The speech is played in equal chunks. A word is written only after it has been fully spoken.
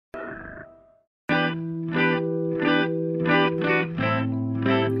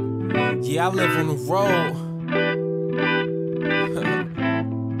Yeah, I live on the road.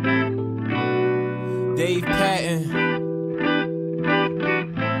 Dave Patten.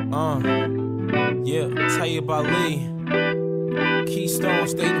 Yeah, Tayyib Ali. Keystone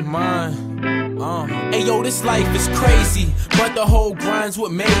State of Mind. Hey yo, this life is crazy, but the whole grind's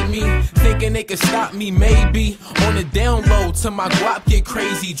what made me. Thinking they could stop me, maybe. On the down low till my guap get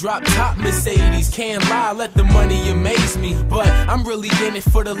crazy. Drop top Mercedes, can't lie, let the money amaze me. But I'm really in it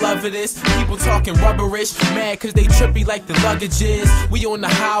for the love of this. People talking rubberish, mad cause they trippy like the luggage is. We on the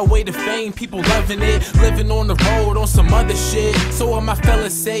highway to fame, people loving it. Living on the road on some other shit. So all my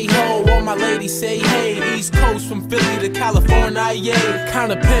fellas say ho, all my ladies say hey. East Coast from Philly to California, yeah.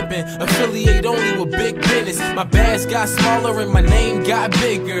 Kinda pimpin', affiliate only with big business. My bags got smaller and my name got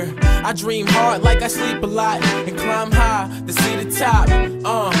bigger. I dream hard like I sleep a lot and climb high to see the top.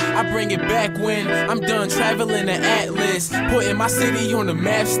 I bring it back when I'm done traveling the Atlas, putting my city on the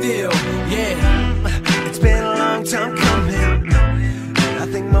map still, yeah. It's been a long time coming, I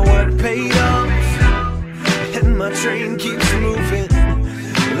think my work paid off, and my train keeps moving.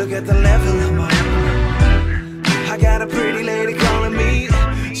 Look at the level I'm on. I got a pretty lady calling me.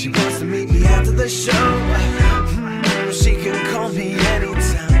 She wants to meet me after the show. She can call me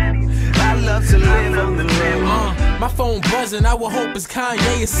anytime. I love to live on the road. My phone buzzing, I would hope it's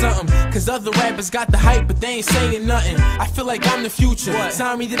Kanye or something. Cause other rappers got the hype, but they ain't saying nothing. I feel like I'm the future.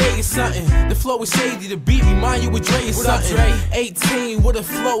 Sign me today or something. The flow is shady, the beat remind you with Dre or something. 18 with a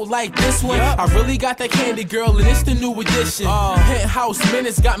flow like this one. I really got that candy girl, and it's the new edition. Penthouse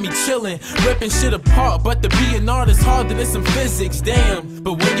minutes got me chillin', ripping shit apart. But to be an artist harder than some physics, damn.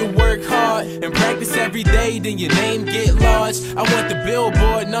 But when you work hard and practice every day, then your name get large. I want the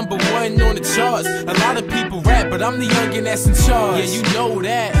Billboard #1 on the charts. A lot of people rap, but I'm the youngin' that's in charge. Yeah, you know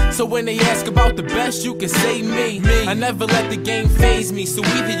that. So when they ask about the best, you can say me. I never let the game faze me. So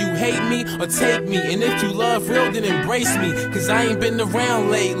either you hate me or take me. And if you love real, then embrace me. Cause I ain't been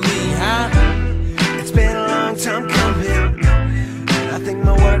around lately, huh? It's been a long time coming, I think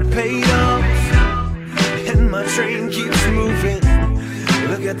my work paid off, and my train keeps moving.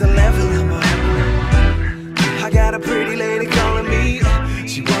 Look at the level I'm on. I got a pretty lady calling me.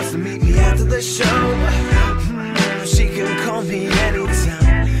 She wants to meet me after the show. She can call me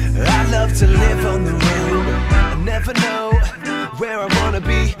anytime. I love to live on the road. I never know where I wanna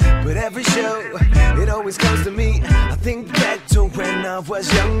be, but every show, it always comes to me. I think back to when I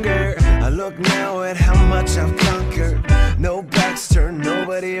was younger. I look now at how much I've conquered. No backs turned,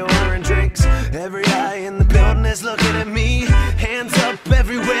 nobody ordering drinks. Every eye in the building is looking at me. Hands up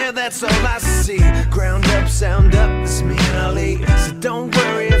everywhere, that's all I see. Ground up, sound up, it's me and Ali. So don't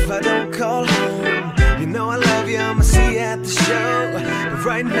worry if I don't call home. You know I love you, I'ma see you at the show. But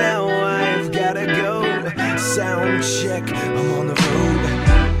right now I've gotta go. Sound check, I'm on the road.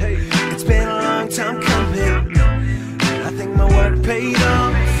 Hey, it's been a long time coming, I think my work paid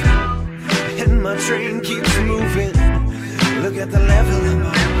off, and my train keeps moving. Look at the level I'm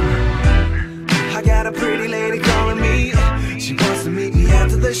on. I got a pretty lady calling me. She wants to meet me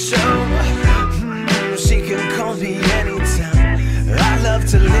after the show. She can call me anytime. I love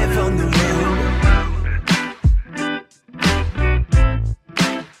to live on the road.